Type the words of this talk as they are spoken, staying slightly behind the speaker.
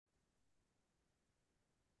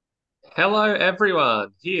Hello,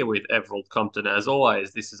 everyone. Here with Everald Compton. As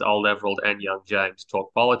always, this is old Everald and young James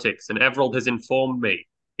talk politics. And Everald has informed me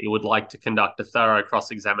he would like to conduct a thorough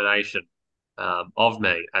cross-examination of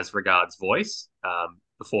me as regards voice.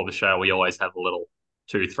 Before the show, we always have a little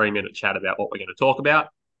 2, 3 minute chat about what we're going to talk about.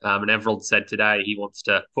 And Everald said today he wants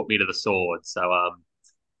to put me to the sword. So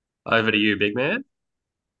over to you, big man.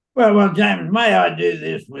 Well, James, may I do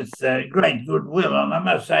this with great goodwill? And I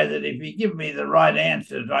must say that if you give me the right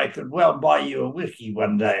answers, I could well buy you a whiskey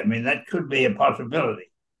one day. I mean, that could be a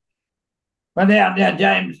possibility. But now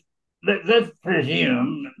James, let's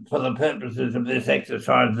presume, for the purposes of this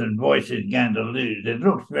exercise, that voice is going to lose. It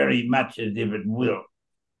looks very much as if it will.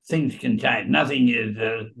 Things can change. Nothing is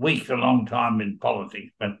weeks a long time in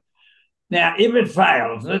politics. But now, if it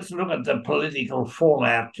fails, let's look at the political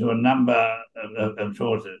fallout to a number of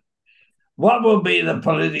sources. What will be the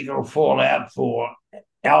political fallout for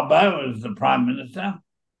Albo as the Prime Minister,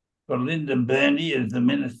 for Linda Burney as the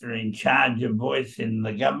Minister in charge of voice in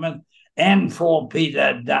the government, and for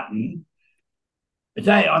Peter Dutton?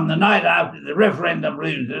 Say, on the night after the referendum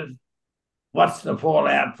loses, what's the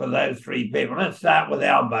fallout for those three people? Let's start with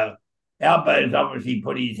Albo. Albo's obviously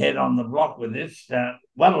put his head on the block with this.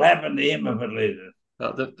 What'll happen to him if it loses?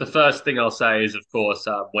 The first thing I'll say is, of course,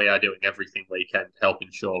 we are doing everything we can to help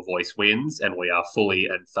ensure Voice wins, and we are fully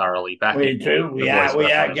and thoroughly backing We too. the We Voice are. We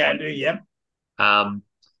are referendum. going to. Yep. Um,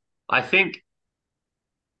 I think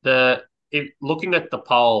looking at the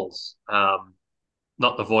polls,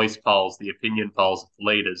 not the Voice polls, the opinion polls of the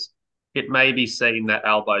leaders, it may be seen that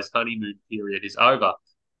Albo's honeymoon period is over.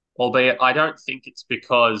 Albeit, I don't think it's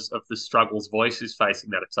because of the struggles Voice is facing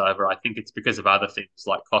that it's over. I think it's because of other things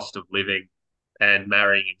like cost of living and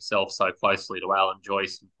marrying himself so closely to Alan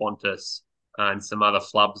Joyce and Qantas and some other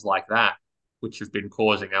flubs like that, which have been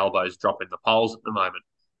causing Albo's drop in the polls at the moment.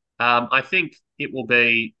 I think it will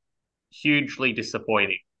be hugely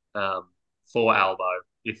disappointing for Albo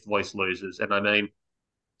if Voice loses. And I mean,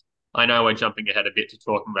 I know we're jumping ahead a bit to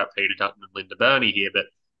talking about Peter Dutton and Linda Burney here, but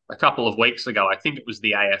a couple of weeks ago, I think it was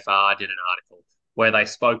the AFR did an article where they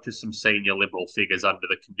spoke to some senior Liberal figures under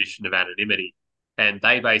the condition of anonymity, and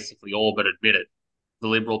they basically all but admitted the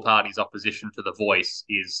Liberal Party's opposition to the Voice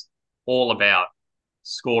is all about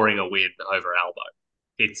scoring a win over Albo.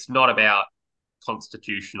 It's not about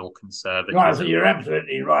constitutional Right, so conservatism. you're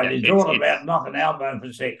absolutely right. Yeah, It's it's all about it's knocking Albo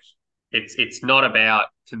for six. it's not about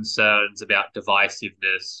concerns about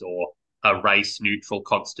divisiveness or a race neutral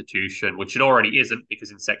constitution, which it already isn't,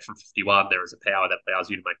 because in Section 51 there is a power that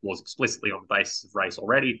allows you to make laws explicitly on the basis of race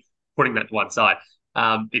already. Putting that to one side,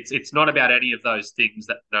 it's not about any of those things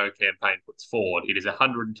that no campaign puts forward. It is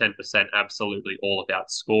 110% absolutely all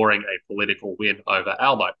about scoring a political win over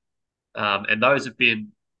Albo, and those have been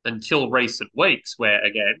until recent weeks, where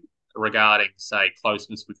again regarding say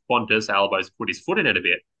closeness with Qantas, Albo's put his foot in it a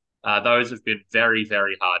bit. Those have been very,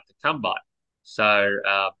 very hard to come by. So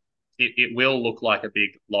it will look like a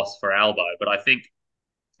big loss for Albo, but I think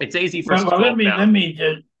it's easy for us to Well, let talk me about. let me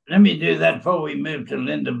just let me do that before we move to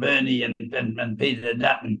Linda Burney and Peter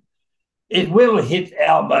Dutton. It will hit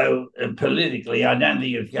Albo politically. I don't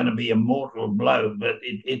think it's going to be a mortal blow, but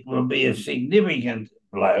it will be a significant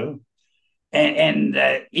blow. And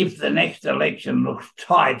if the next election looks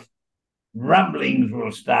tight, rumblings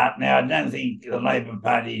will start. Now, I don't think the Labor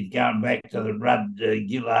Party is going back to the Rudd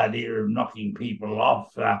Gillard era of knocking people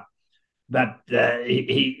off. But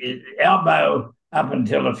Albo, up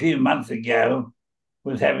until a few months ago,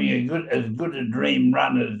 was having as good a dream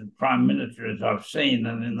run as Prime Minister as I've seen.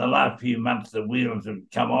 And in the last few months, the wheels have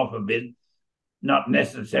come off a bit. Not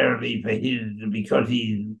necessarily for because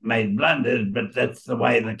he's made blunders, but that's the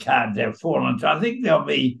way the cards have fallen. So I think there'll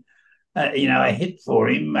be, a hit for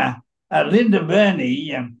him. Linda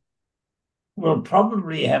Burney will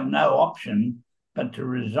probably have no option but to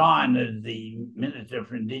resign as the Minister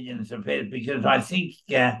for Indigenous Affairs, because I think,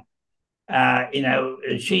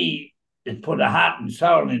 she has put her heart and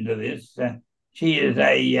soul into this. She is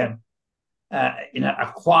a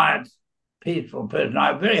quiet, peaceful person. I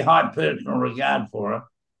have very high personal regard for her,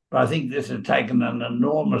 but I think this has taken an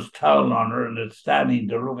enormous toll on her, and it's starting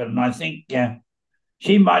to look at it. And I think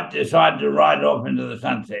she might decide to ride off into the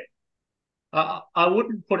sunset. I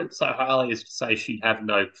wouldn't put it so highly as to say she'd have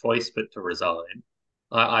no choice but to resign.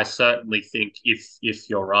 I certainly think if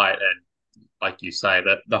you're right, and like you say,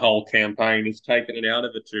 that the whole campaign has taken it out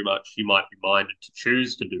of her too much, she might be minded to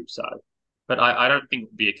choose to do so. But I don't think it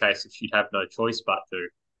would be a case if she'd have no choice but to.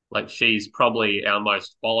 Like, she's probably our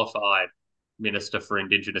most qualified Minister for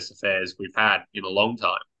Indigenous Affairs we've had in a long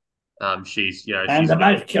time. And she's the been,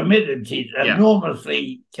 most committed. She's yeah,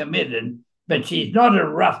 enormously committed, but she's not a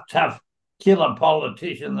rough, tough kill a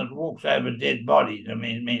politician that walks over dead bodies. I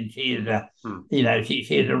mean, she is a, Hmm. she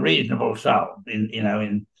is a reasonable soul in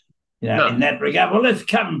No, that regard. Well, let's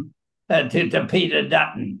come to Peter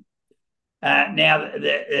Dutton. Now,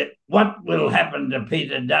 what will happen to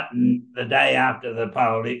Peter Dutton the day after the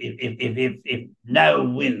poll if no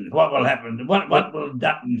wins? What will happen? What well, will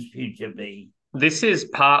Dutton's future be? this is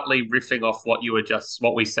partly riffing off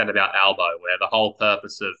what we said about Albo, where the whole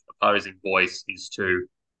purpose of opposing voice is to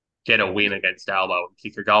get a win against Albo and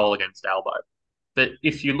kick a goal against Albo. But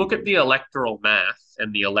if you look at the electoral math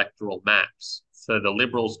and the electoral maps for the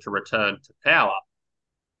Liberals to return to power,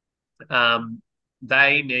 um,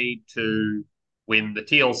 they need to win the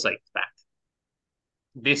Teal seats back.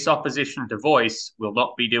 This opposition to voice will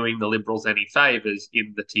not be doing the Liberals any favours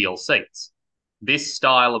in the Teal seats. This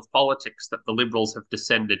style of politics that the Liberals have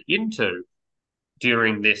descended into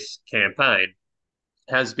during this campaign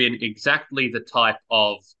has been exactly the type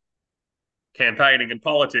of campaigning and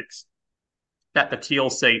politics that the Teal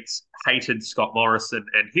seats hated Scott Morrison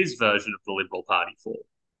and his version of the Liberal Party for.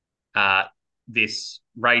 Uh, this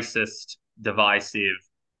racist, divisive,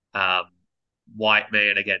 um, white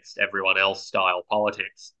man against everyone else style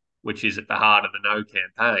politics, which is at the heart of the No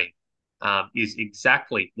campaign, is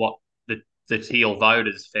exactly what the Teal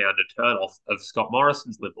voters found a turnoff of Scott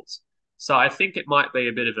Morrison's Liberals. So I think it might be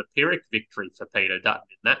a bit of a Pyrrhic victory for Peter Dutton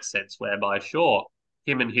in that sense, whereby, sure,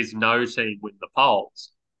 him and his No team win the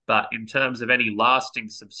polls, but in terms of any lasting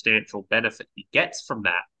substantial benefit he gets from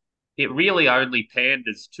that, it really only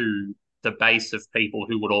panders to the base of people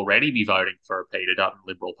who would already be voting for a Peter Dutton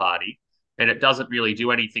Liberal Party. And it doesn't really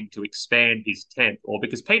do anything to expand his tent, or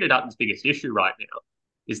because Peter Dutton's biggest issue right now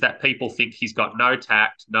is that people think he's got no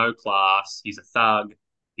tact, no class, he's a thug,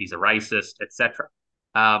 he's a racist, etc.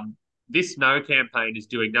 This No campaign is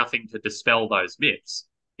doing nothing to dispel those myths.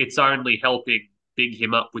 It's only helping big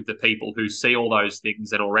him up with the people who see all those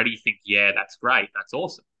things and already think, yeah, that's great, that's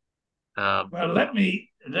awesome. Well, let me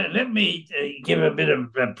give a bit of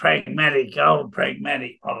old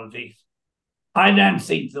pragmatic politics. I don't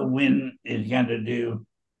think the win is going to do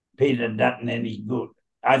Peter Dutton any good.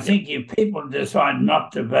 I Yep. think if people decide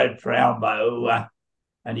not to vote for Albo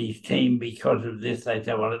and his team because of this, they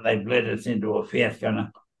say, well, they've led us into a fiasco.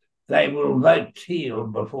 They will vote Teal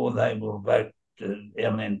before they will vote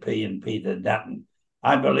LNP and Peter Dutton.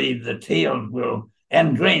 I believe the Teal will,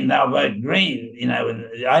 and Green, they'll vote Green.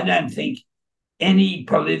 I don't think any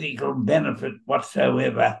political benefit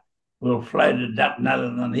whatsoever will flow to Dutton other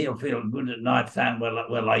than he'll feel good at night saying,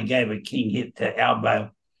 well, I gave a king hit to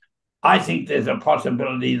Albo. I think there's a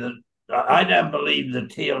possibility that I don't believe the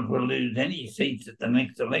Teals will lose any seats at the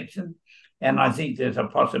next election. And I think there's a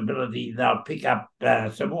possibility they'll pick up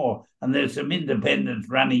some more. And there's some independents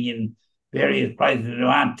running in various places who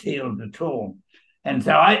aren't Teals at all. And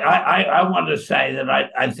so I want to say that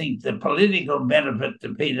I think the political benefit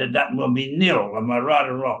to Peter Dutton will be nil. Am I right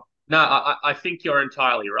or wrong? No, I think you're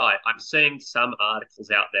entirely right. I'm seeing some articles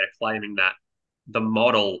out there claiming that the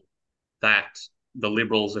model that the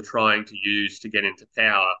Liberals are trying to use to get into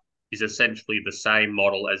power is essentially the same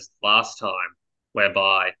model as last time,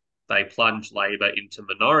 whereby they plunge Labor into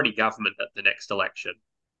minority government at the next election.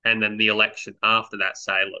 And then the election after that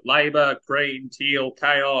say, look, Labor, Green, Teal,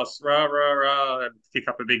 chaos, rah, rah, rah, and kick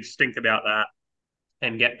up a big stink about that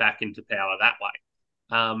and get back into power that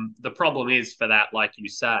way. The problem is for that, like you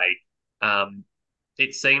say, um,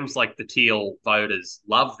 it seems like the Teal voters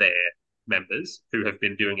love their members who have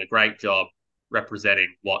been doing a great job representing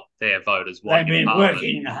what their voters want They've in been Parliament.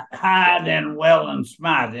 working Yeah. hard and well and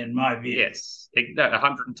smart, in my view. Yes,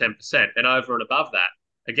 110%. And over and above that,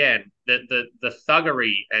 again, the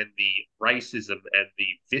thuggery and the racism and the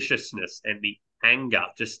viciousness and the anger,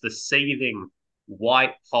 just the seething,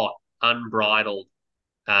 white hot, unbridled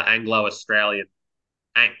Anglo-Australian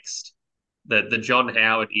angst, the John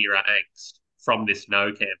Howard era angst from this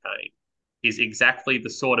No campaign is exactly the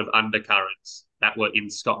sort of undercurrents that were in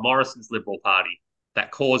Scott Morrison's Liberal Party that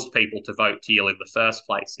caused people to vote Teal in the first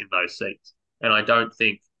place in those seats. And I don't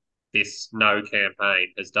think this No campaign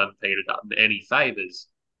has done Peter Dutton any favours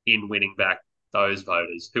in winning back those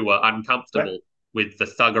voters who are uncomfortable But with the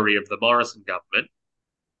thuggery of the Morrison government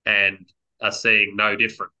and are seeing no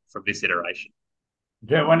different from this iteration.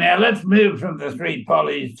 so well, now let's move from the three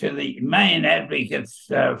pollies to the main advocates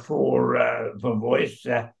for voice.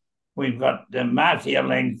 We've got Marcia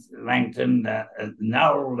Langton,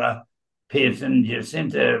 Noel Pearson,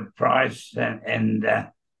 Jacinta Price, and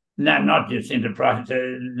no, not Jacinta Price,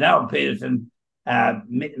 Noel Pearson,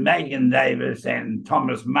 Megan Davis, and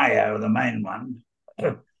Thomas Mayo, the main ones.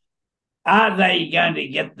 Are they going to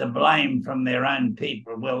get the blame from their own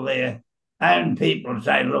people? Will their own people and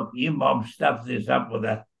say, look, you mob stuffed this up with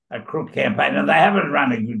a crook campaign. And they haven't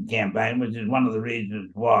run a good campaign, which is one of the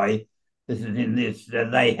reasons why this is in this.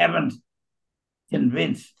 They haven't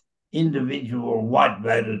convinced individual white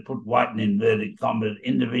voters, put white in inverted commas,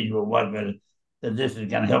 individual white voters, that this is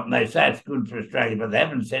going to help. And they say it's good for Australia, but they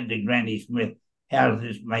haven't said to Granny Smith, how does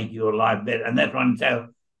this make your life better? And that's one. So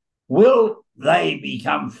will they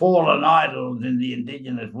become fallen idols in the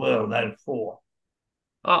Indigenous world, those four?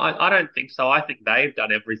 I don't think so. I think they've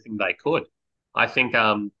done everything they could. I think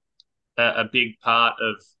a big part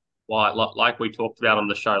of why, like we talked about on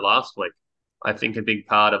the show last week, I think a big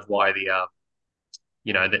part of why the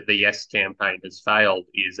Yes campaign has failed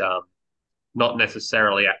is not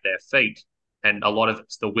necessarily at their feet, and a lot of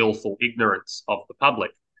it's the willful ignorance of the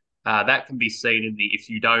public. That can be seen in the "If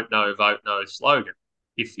you don't know, vote no" slogan.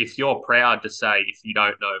 If you're proud to say "If you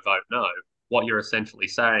don't know, vote no," what you're essentially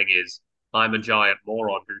saying is, "I'm a giant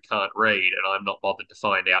moron who can't read, and I'm not bothered to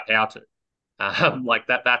find out how to." Like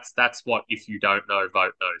that. That's what "If you don't know,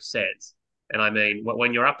 vote no" says. And I mean,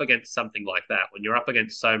 when you're up against something like that, when you're up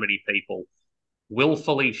against so many people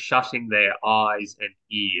willfully shutting their eyes and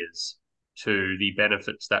ears to the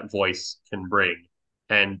benefits that voice can bring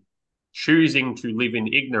and choosing to live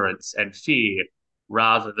in ignorance and fear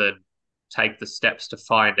rather than take the steps to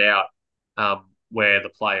find out where the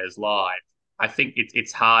players lie. I think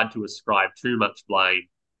it's hard to ascribe too much blame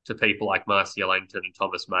to people like Marcia Langton and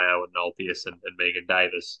Thomas Mayo and Noel Pearson and Megan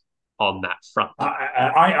Davis on that front.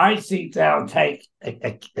 I think they'll take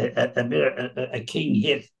a king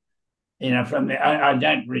hit. From the, I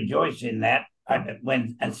don't rejoice in that.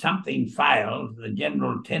 When something fails, the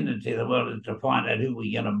general tendency of the world is to find out who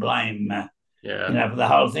we're going to blame. For the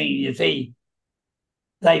whole thing. You see,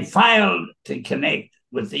 they failed to connect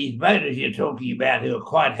with these voters you're talking about, who are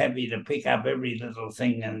quite happy to pick up every little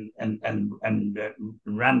thing and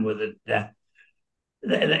run with it.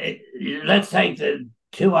 Let's take the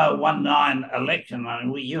 2019 election. I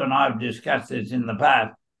mean, you and I have discussed this in the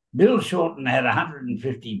past. Bill Shorten had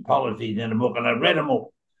 150 policies in a book, and I read them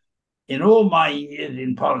all. In all my years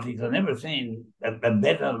in politics, I've never seen a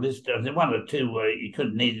better list. There one or two where you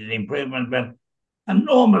could needed improvement, but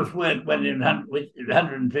enormous work went in with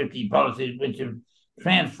 150 policies which have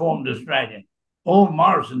transformed Australia. All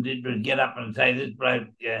Morrison did was get up and say, this bloke,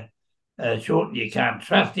 Shorten, you can't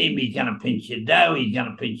trust him. He's going to pinch your dough. He's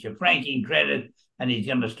going to pinch your franking credit, and he's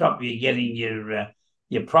going to stop you getting your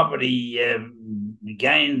property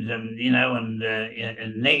gains and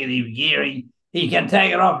negative gearing. He can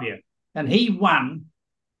take it off you. And he won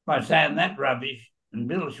by saying that rubbish, and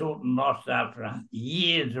Bill Shorten lost after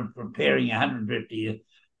years of preparing 150 years.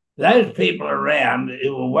 Those people around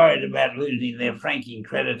who were worried about losing their franking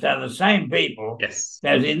credits are the same people as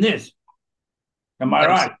in this. Am I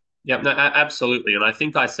right? Yeah, no, absolutely. And I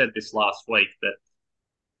think I said this last week that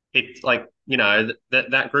it's like,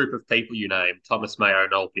 that group of people you named, Thomas Mayo,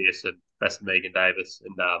 Noel Pearson, Professor Megan Davis,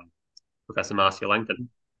 and Professor Marcia Langton,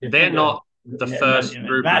 they're not the first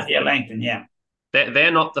group. Marcia Langton, yeah.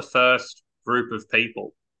 They're not the first group of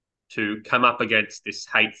people to come up against this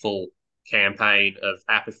hateful campaign of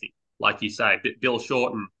apathy. Like you say, Bill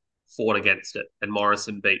Shorten fought against it, and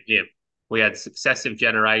Morrison beat him. We had successive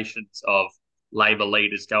generations of Labor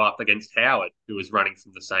leaders go up against Howard, who was running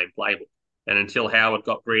from the same playbook. And until Howard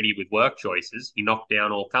got greedy with work choices, he knocked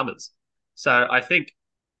down all comers. So I think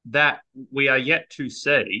that we are yet to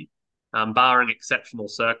see, barring exceptional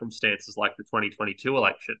circumstances like the 2022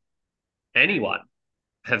 election, anyone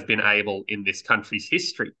have been able in this country's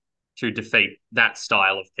history to defeat that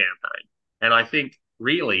style of campaign. And I think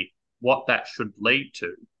really what that should lead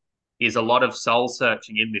to is a lot of soul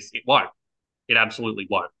searching in this. It won't. It absolutely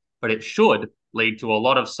won't. But it should lead to a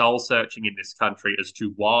lot of soul searching in this country as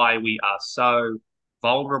to why we are so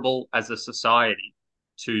vulnerable as a society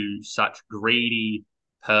to such greedy,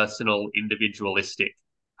 personal, individualistic,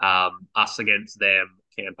 us against them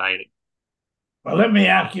campaigning. Well, let me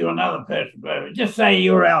ask you another person. Just say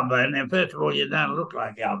you're Albo. Now, first of all, you don't look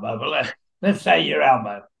like Albo, but let's say you're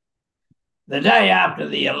Albo. The day after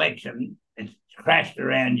the election, it's crashed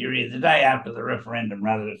around your ear. The day after the referendum,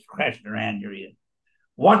 rather, it's crashed around your ear.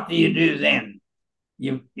 What do you do then?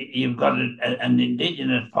 You've got an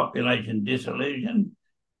Indigenous population disillusioned.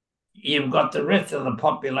 You've got the rest of the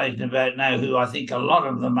population about now, who I think a lot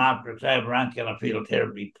of them after it's over aren't going to feel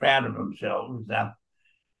terribly proud of themselves.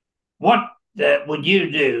 What would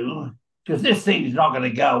you do? Because this thing's not going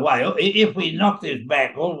to go away. If we knock this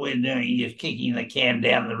back, all we're doing is kicking the can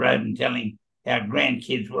down the road and telling our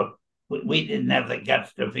grandkids, well, we didn't have the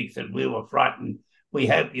guts to fix it. We were frightened. We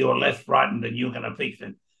hope you're less frightened and you're going to fix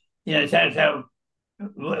it. So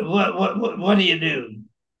what do you do?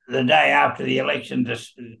 the day after the election to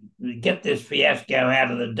get this fiasco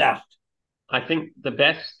out of the dust? I think the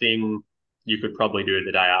best thing you could probably do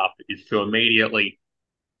the day after is to immediately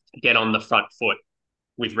get on the front foot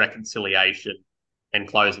with reconciliation and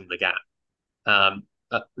closing the gap.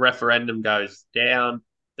 A referendum goes down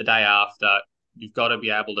the day after. You've got to be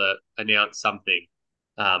able to announce something,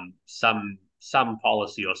 some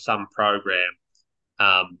policy or some program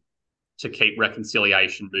um, to keep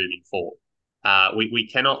reconciliation moving forward. We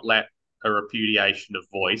cannot let a repudiation of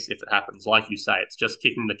voice, if it happens, like you say, it's just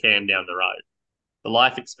kicking the can down the road. The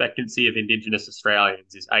life expectancy of Indigenous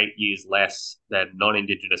Australians is 8 years less than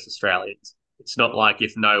non-Indigenous Australians. It's not like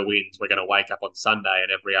if no wins, we're going to wake up on Sunday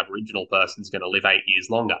and every Aboriginal person's going to live 8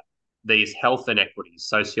 years longer. These health inequities,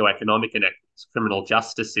 socioeconomic inequities, criminal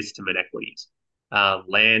justice system inequities,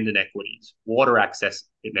 land inequities, water access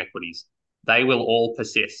inequities, they will all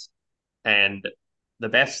persist. And the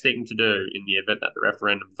best thing to do in the event that the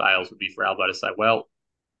referendum fails would be for Albo to say, well,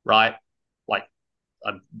 right, like,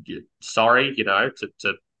 I'm sorry,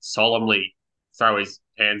 to solemnly throw his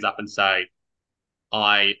hands up and say,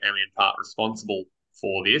 I am in part responsible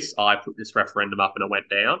for this. I put this referendum up and it went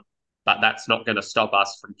down, but that's not going to stop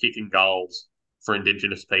us from kicking goals for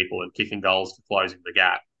Indigenous people and kicking goals for closing the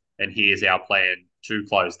gap. And here's our plan to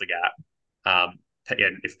close the gap.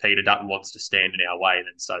 And if Peter Dutton wants to stand in our way,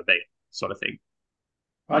 then so be it, sort of thing.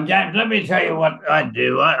 Well, James, let me tell you what I'd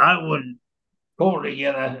do. I would call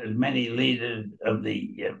together as many leaders of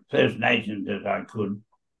the First Nations as I could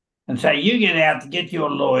and say, you get out to get your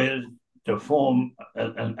lawyers to form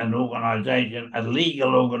an organisation, a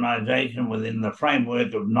legal organisation within the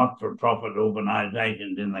framework of not-for-profit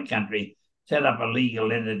organisations in the country, set up a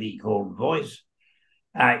legal entity called Voice.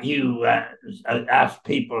 You asked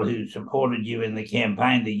people who supported you in the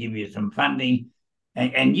campaign to give you some funding,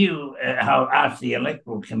 and you asked the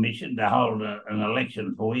Electoral Commission to hold an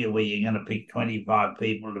election for you where you're going to pick 25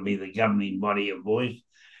 people to be the governing body of Voice.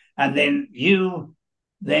 And then you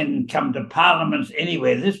then come to parliaments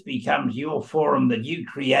anywhere. This becomes your forum that you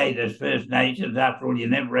create as First Nations. After all, you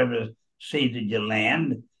never ever ceded your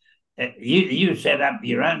land. You set up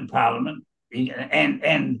your own parliament.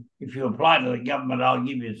 And if you apply to the government, I'll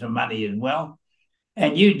give you some money as well.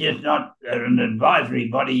 And you just not an advisory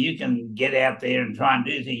body. You can get out there and try and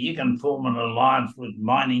do things. You can form an alliance with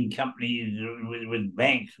mining companies, with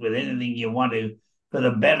banks, with anything you want to for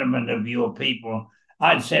the betterment of your people.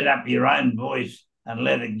 I'd set up your own Voice and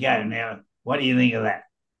let it go. Now, what do you think of that?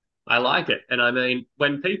 I like it. And I mean,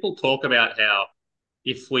 when people talk about how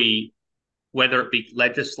if we, whether it be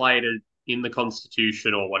legislated in the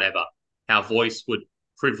Constitution or whatever, how Voice would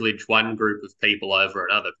privilege one group of people over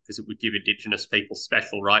another because it would give Indigenous people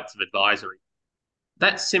special rights of advisory.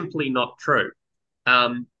 That's simply not true.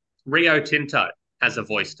 Rio Tinto has a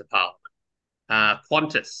voice to Parliament.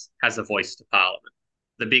 Qantas has a voice to Parliament.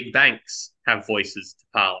 The big banks have voices to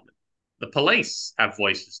Parliament. The police have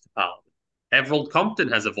voices to Parliament. Everald Compton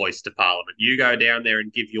has a voice to Parliament. You go down there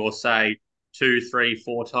and give your say 2, 3,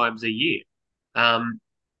 4 times a year.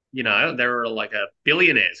 There are like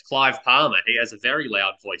billionaires. Clive Palmer, he has a very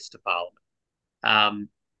loud voice to Parliament.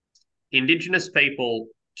 Indigenous people,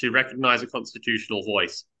 to recognise a constitutional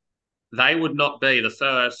voice, they would not be the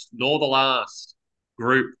first nor the last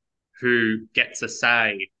group who gets a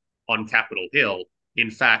say on Capitol Hill.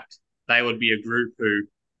 In fact, they would be a group who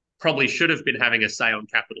probably should have been having a say on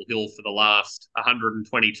Capitol Hill for the last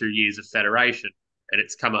 122 years of federation, and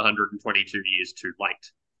it's come 122 years too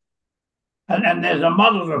late. And there's a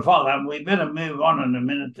model to follow. And we better move on in a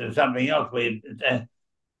minute to something else.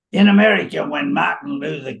 In America, when Martin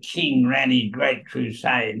Luther King ran his great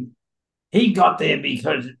crusade, he got there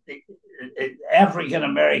because African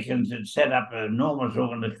Americans had set up an enormous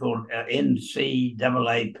organization called NCAAP. Don't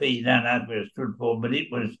know what it stood for, but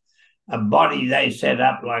it was a body they set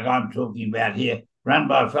up, like I'm talking about here, run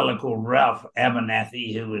by a fellow called Ralph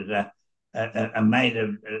Abernathy, who was a mate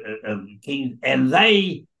of King, and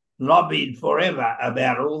they lobbied forever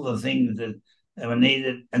about all the things that were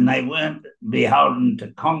needed, and they weren't beholden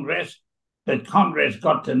to Congress, but Congress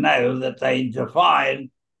got to know that they defied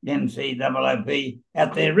NCAAP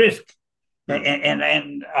at their risk.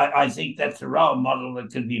 And I think that's a role model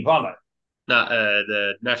that could be followed. No,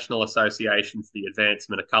 the National Association for the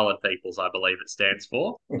Advancement of Coloured Peoples, I believe it stands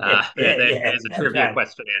for. There's a trivia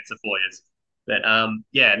question answer for you. But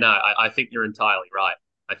I think you're entirely right.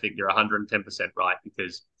 I think you're 110% right,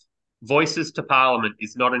 because voices to Parliament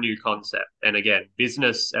is not a new concept. And again,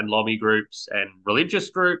 business and lobby groups and religious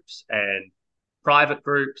groups and private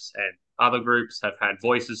groups and other groups have had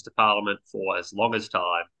voices to Parliament for as long as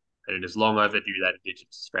time, and it is long overdue that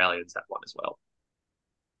Indigenous Australians have one as well.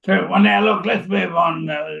 True. Well, now look, let's move on.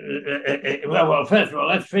 Well, first of all,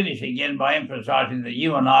 let's finish again by emphasising that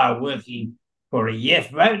you and I are working for a yes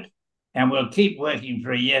vote, and we'll keep working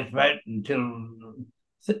for a yes vote until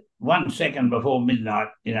 1 second before midnight.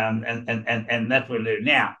 And that's what we'll do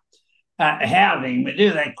now. Housing, we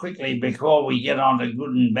do that quickly before we get on to good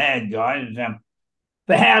and bad, guys.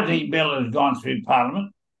 The housing bill has gone through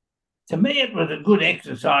Parliament. To me, it was a good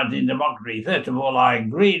exercise in democracy. First of all, I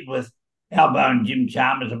agreed with Albo and Jim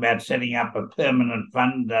Chalmers about setting up a permanent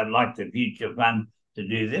fund like the Future Fund to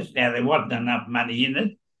do this. Now, there wasn't enough money in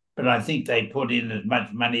it, but I think they put in as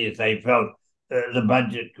much money as they felt the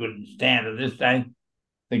budget could stand at this stage.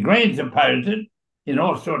 The Greens opposed it in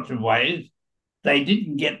all sorts of ways. They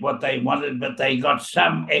didn't get what they wanted, but they got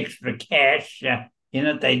some extra cash in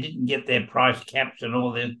it. They didn't get their price caps and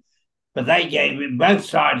all this, but both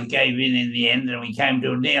sides gave in the end, and we came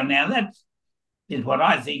to a deal. Now, that is what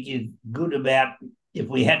I think is good about if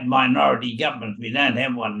we had minority governments. We don't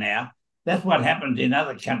have one now. That's what happens in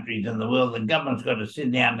other countries in the world. The government's got to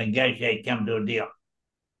sit down, negotiate, come to a deal.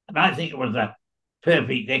 And I think it was a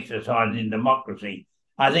perfect exercise in democracy.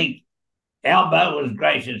 I think Albo was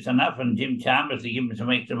gracious enough, and Jim Chalmers, to give him some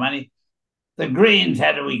extra money. The Greens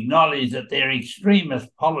had to acknowledge that their extremist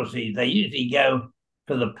policies, they usually go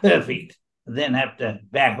for the perfect, and then have to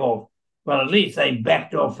back off. Well, at least they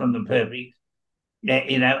backed off from the perfect,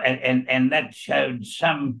 and that showed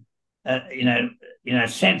some,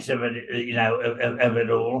 sense of it, of it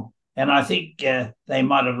all. And I think they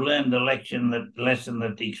might have learned the lesson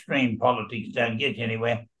that extreme politics don't get you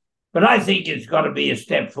anywhere. But I think it's got to be a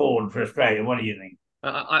step forward for Australia. What do you think?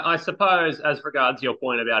 I suppose, as regards your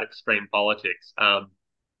point about extreme politics,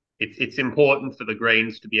 it's important for the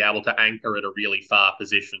Greens to be able to anchor at a really far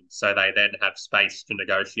position so they then have space to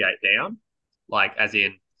negotiate down. Like, as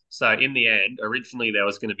in, so in the end, originally there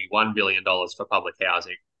was going to be $1 billion for public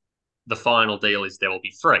housing. The final deal is there will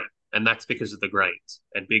be three, and that's because of the Greens.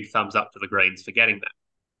 And big thumbs up to the Greens for getting that.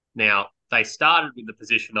 Now, they started with the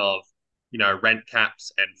position of, rent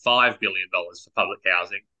caps and $5 billion for public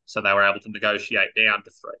housing. So they were able to negotiate down to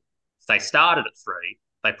three. If they started at three,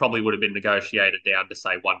 they probably would have been negotiated down to,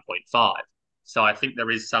 say, 1.5. So I think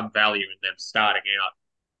there is some value in them starting out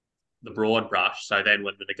the broad brush. So then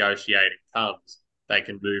when the negotiating comes, they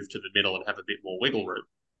can move to the middle and have a bit more wiggle room.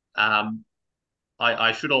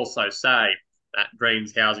 I should also say that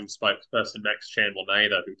Greens housing spokesperson Max Chandler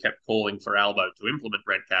Mather, who kept calling for Albo to implement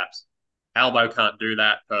rent caps, Albo can't do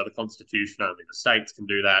that per the Constitution. Only the states can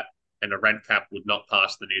do that. And a rent cap would not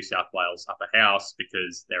pass the New South Wales upper house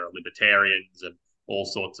because there are libertarians and all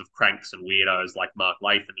sorts of cranks and weirdos like Mark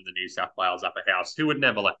Latham in the New South Wales upper house who would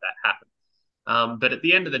never let that happen. But at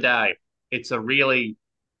the end of the day, it's a really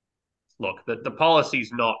look, the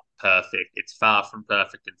policy's not perfect. It's far from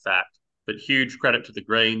perfect, in fact. But huge credit to the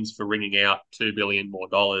Greens for wringing out $2 billion more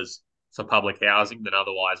for public housing than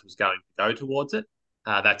otherwise was going to go towards it.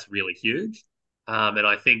 That's really huge. And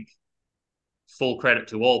I think full credit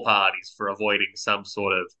to all parties for avoiding some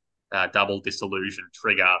sort of double disillusion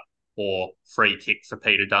trigger or free kick for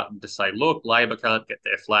Peter Dutton to say, look, Labor can't get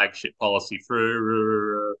their flagship policy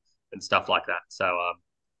through and stuff like that. So,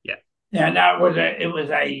 yeah. Yeah, no, it was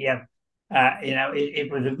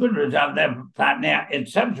a good result. Now, in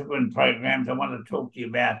subsequent programs, I want to talk to you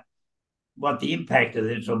about what the impact of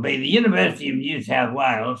this will be. The University of New South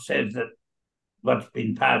Wales says that what's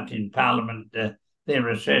been passed in Parliament, their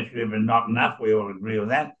research group is not enough. We all agree with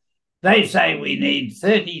that. They say we need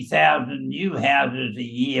 30,000 new houses a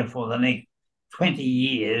year for the next 20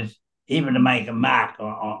 years, even to make a mark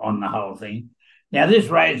on the whole thing. Now, this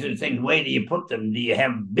raises things. Where do you put them? Do you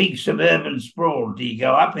have big suburban sprawl? Do you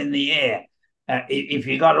go up in the air? If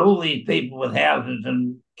you've got all these people with houses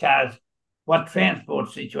and cars, what transport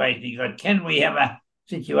situation you got? Can we have a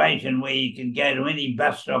situation where you can go to any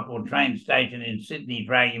bus stop or train station in Sydney,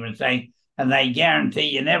 for argument's sake, and they guarantee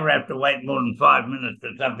you never have to wait more than 5 minutes for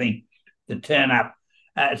something to turn up?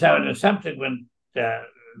 So in a subsequent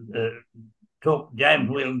talk, James,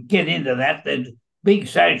 we'll get into that. There's big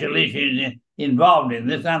social issues involved in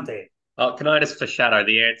this, aren't there? Can I just foreshadow?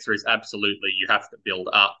 The answer is absolutely you have to build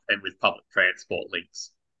up and with public transport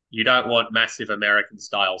links. You don't want massive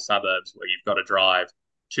American-style suburbs where you've got to drive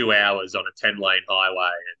 2 hours on a 10-lane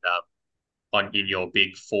highway and in your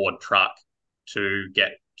big Ford truck to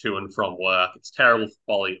get to and from work. It's terrible for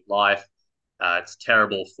quality of life. It's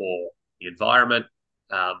terrible for the environment.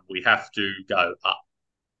 We have to go up.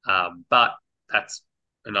 But that's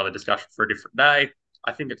another discussion for a different day.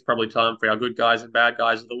 I think it's probably time for our good guys and bad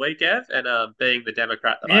guys of the week, Ev. And being the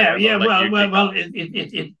Democrat that I am, Well,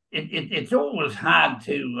 it's always hard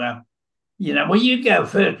to well, you go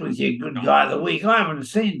first with your good guy of the week. I haven't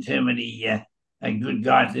seen too many good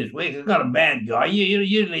guys this week. I've got a bad guy.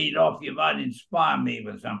 You lead off. You might inspire me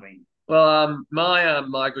with something. Well,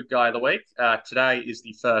 my good guy of the week. Today is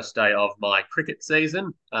the first day of my cricket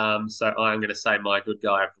season. So I'm going to say my good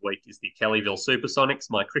guy of the week is the Kellyville Supersonics,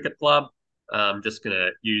 my cricket club. Just going to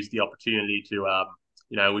use the opportunity to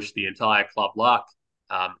wish the entire club luck.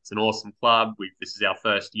 It's an awesome club. This is our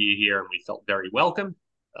first year here, and we felt very welcome.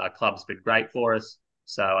 Club's been great for us.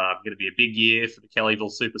 So going to be a big year for the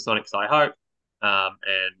Kellyville Supersonics, I hope,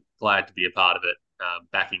 and glad to be a part of it.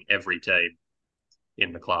 Backing every team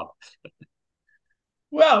in the club.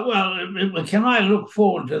 Well, can I look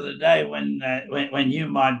forward to the day when you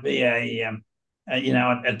might be a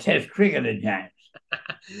Test cricketer, James?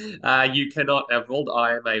 You cannot, Everald.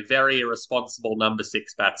 I am a very irresponsible number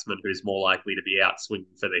six batsman who's more likely to be out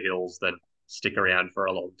swinging for the hills than stick around for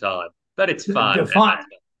a long time. But it's fun.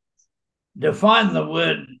 Define the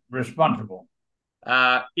word responsible.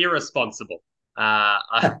 Irresponsible.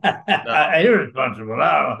 Irresponsible.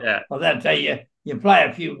 Oh, yeah. Well, that's how you play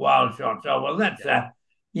a few wild shots. Oh, well, that's that's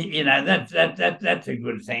a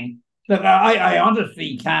good thing. Look, I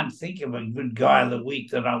honestly can't think of a good guy of the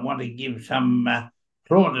week that I want to give some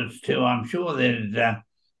plaudits to. I'm sure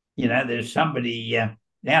there's somebody out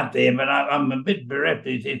there, but I'm a bit bereft.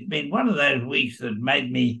 It's been one of those weeks that made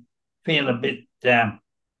me feel a bit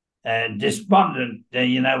despondent,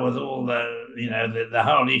 with all the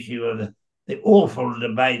whole issue of the awful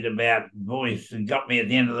debate about voice that got me at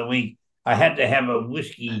the end of the week. I had to have a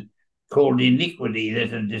whiskey called Iniquity.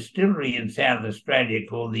 There's a distillery in South Australia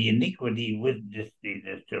called the Iniquity Whiskey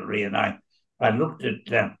Distillery, and I looked at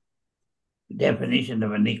the definition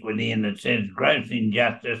of iniquity, and it says gross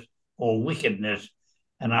injustice or wickedness,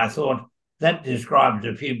 and I thought that describes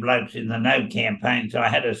a few blokes in the No campaign. So I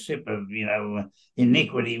had a sip of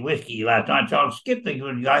Iniquity whiskey last night. So I'll skip the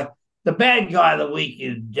good guy. The bad guy of the week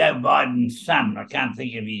is Joe Biden's son. I can't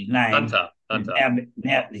think of his name. Hunter, who's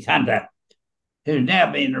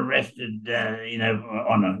now been arrested,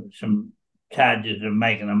 on some charges of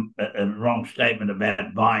making a wrong statement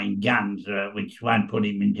about buying guns, which won't put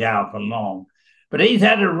him in jail for long. But he's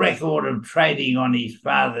had a record of trading on his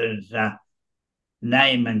father's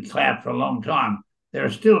name and clout for a long time. There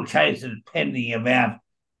are still cases pending about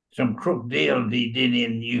some crook deals he did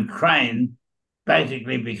in Ukraine,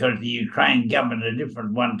 basically because the Ukraine government, a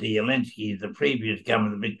different one to Zelensky, the previous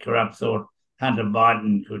government, a bit corrupt, thought Hunter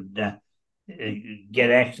Biden could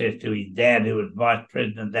get access to his dad, who was vice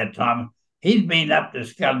president at that time. He's been up to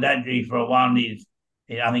skullduggery for a while, and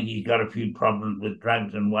I think he's got a few problems with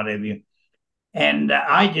drugs and whatever. And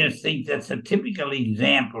I just think that's a typical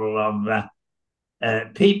example of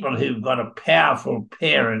people who've got a powerful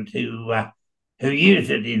parent who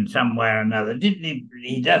use it in some way or another.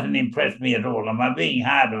 He doesn't impress me at all. Am I being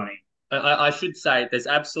hard on him? I should say there's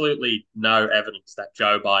absolutely no evidence that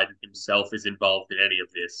Joe Biden himself is involved in any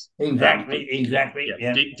of this. Exactly.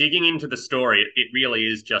 Yeah. Digging into the story, it really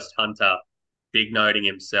is just Hunter big noting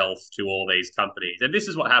himself to all these companies. And this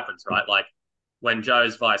is what happens, right? Like when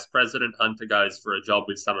Joe's vice president, Hunter goes for a job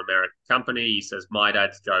with some American company. He says, my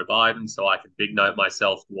dad's Joe Biden, so I can big note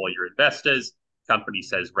myself to all your investors. Company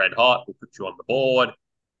says, red hot, we'll put you on the board.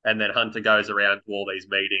 And then Hunter goes around to all these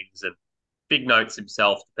meetings and big notes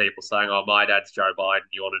himself to people saying, oh, my dad's Joe Biden,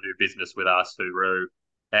 you want to do business with us, hooroo.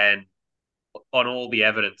 And on all the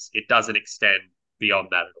evidence, it doesn't extend beyond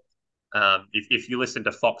that at all. If you listen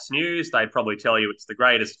to Fox News, they'd probably tell you it's the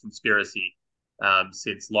greatest conspiracy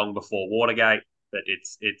since long before Watergate, but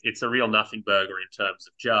it's a real nothing burger in terms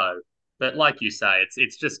of Joe. But like you say,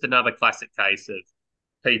 it's just another classic case of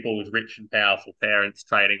people with rich and powerful parents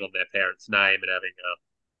trading on their parents' name and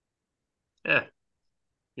having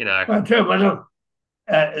Well, true, but look,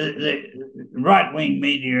 the right-wing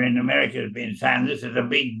media in America has been saying this is a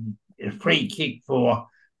big free kick for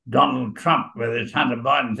Donald Trump, whether this Hunter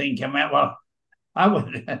Biden thing come out. Well, I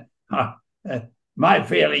would. My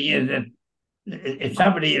feeling is that if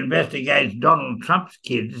somebody investigates Donald Trump's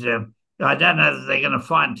kids, I don't know that they're going to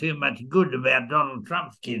find too much good about Donald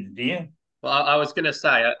Trump's kids, do you? Well, I was going to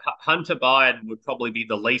say Hunter Biden would probably be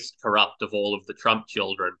the least corrupt of all of the Trump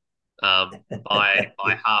children by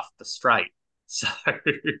half the straight. So,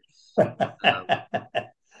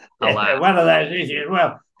 one of those issues.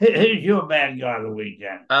 Well, who's your bad guy of the week,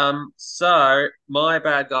 Jan? So my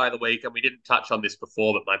bad guy of the week, and we didn't touch on this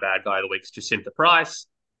before, but my bad guy of the week is Jacinta Price.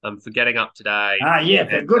 For getting up today.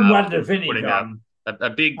 Yes, a good one to finish on. A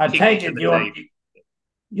big. I take it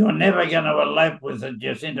you're never going to elope with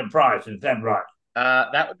Jacinta Price, is that right?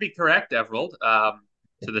 That would be correct, Everald.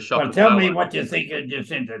 to the shock Well, of tell no me one. what you think of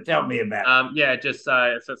Jacinta. Tell me about it. Yeah, just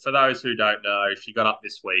for those who don't know, she got up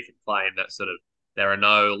this week and claimed that sort of there are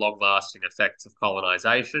no long-lasting effects of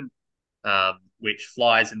colonization, which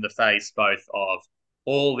flies in the face both of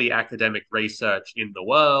all the academic research in the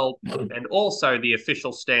world and also the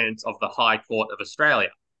official stance of the High Court of Australia.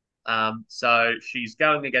 So she's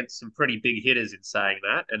going against some pretty big hitters in saying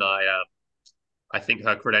that, and I think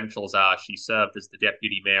her credentials are she served as the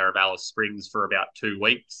deputy mayor of Alice Springs for about 2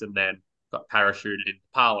 weeks and then got parachuted into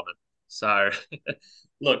Parliament. So,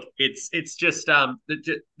 look, it's just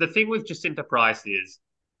the thing with Jacinta Price is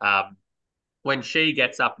um, when she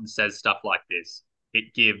gets up and says stuff like this,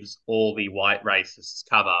 it gives all the white racists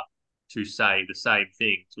cover to say the same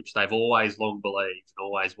things, which they've always long believed and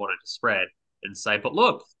always wanted to spread, and say, but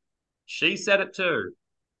look, she said it too.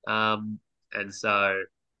 And so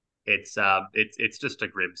it's just a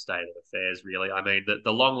grim state of affairs, really. I mean,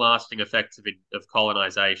 the long lasting effects of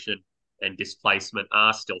colonization and displacement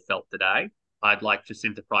are still felt today. I'd like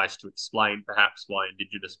Jacinta Price to explain perhaps why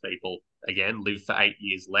Indigenous people again live for 8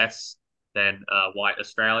 years less than white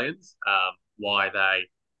Australians, why they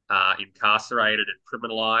are incarcerated and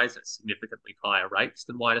criminalised at significantly higher rates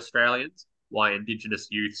than white Australians, why Indigenous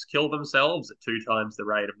youths kill themselves at 2 times the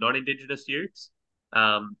rate of non-Indigenous youths,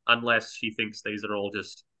 unless she thinks these are all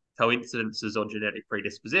just coincidences or genetic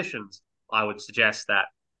predispositions. I would suggest that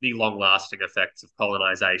the long lasting effects of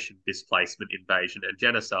colonization, displacement, invasion, and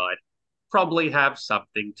genocide probably have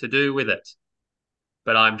something to do with it.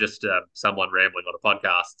 But I'm just someone rambling on a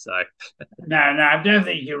podcast. So, No, I don't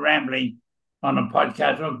think you're rambling on a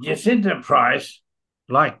podcast. Look, Jacinta Price,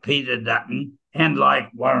 like Peter Dutton and like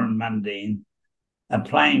Warren Mundine, are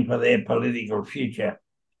playing for their political future.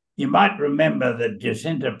 You might remember that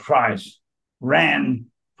Jacinta Price ran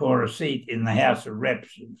for a seat in the House of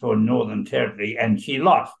Reps for Northern Territory, and she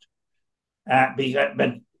lost. But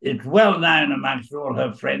it's well known amongst all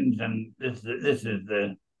her friends, and this is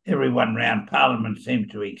the everyone around Parliament seems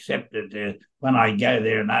to accept it. When I go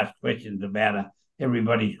there and ask questions about her,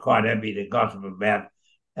 everybody's quite happy to gossip about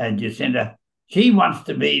Jacinta. She wants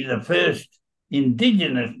to be the first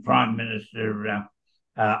Indigenous Prime Minister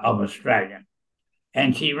of Australia.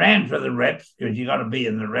 And she ran for the reps because you got to be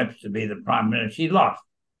in the reps to be the Prime Minister. She lost.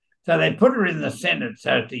 So they put her in the Senate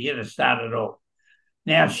so to get her started off.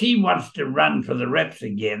 Now she wants to run for the reps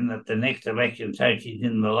again at the next election, so she's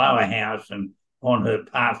in the lower house and on her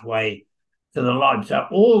pathway to the lodge. So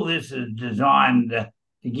all this is designed to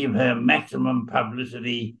give her maximum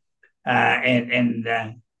publicity and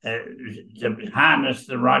to harness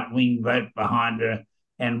the right wing vote behind her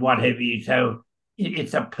and what have you. So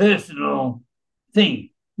it's a personal thing.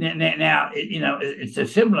 Now, it's a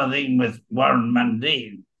similar thing with Warren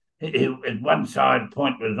Mundine, who at one side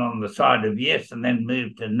point was on the side of yes and then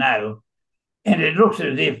moved to no. And it looks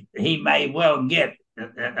as if he may well get,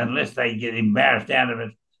 unless they get embarrassed out of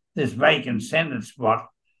it, this vacant Senate spot.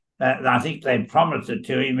 I think they promised it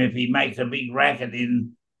to him if he makes a big racket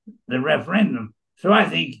in the referendum. So I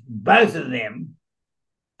think both of them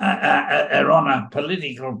are on a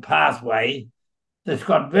political pathway that's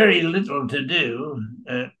got very little to do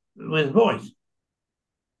with voice.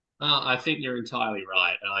 I think you're entirely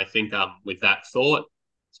right. And I think with that thought,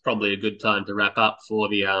 it's probably a good time to wrap up for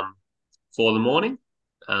the morning.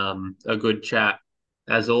 A good chat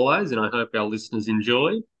as always, and I hope our listeners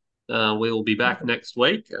enjoy. We'll be back next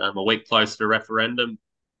week, a week closer to referendum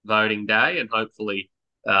voting day, and hopefully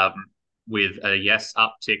with a yes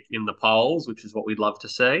uptick in the polls, which is what we'd love to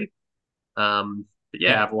see. But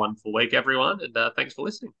yeah, have a wonderful week, everyone, and thanks for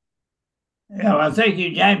listening. Yeah, well, thank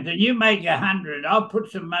you, James. And you make 100. I'll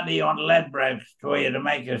put some money on Ladbrokes for you to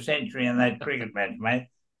make a century in that cricket match, mate.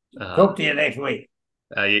 Talk to you next week.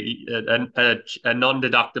 A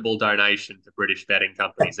non-deductible donation to British betting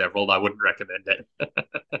companies, Everald. I wouldn't recommend it.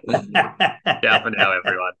 Ciao for now,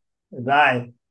 everyone. Bye.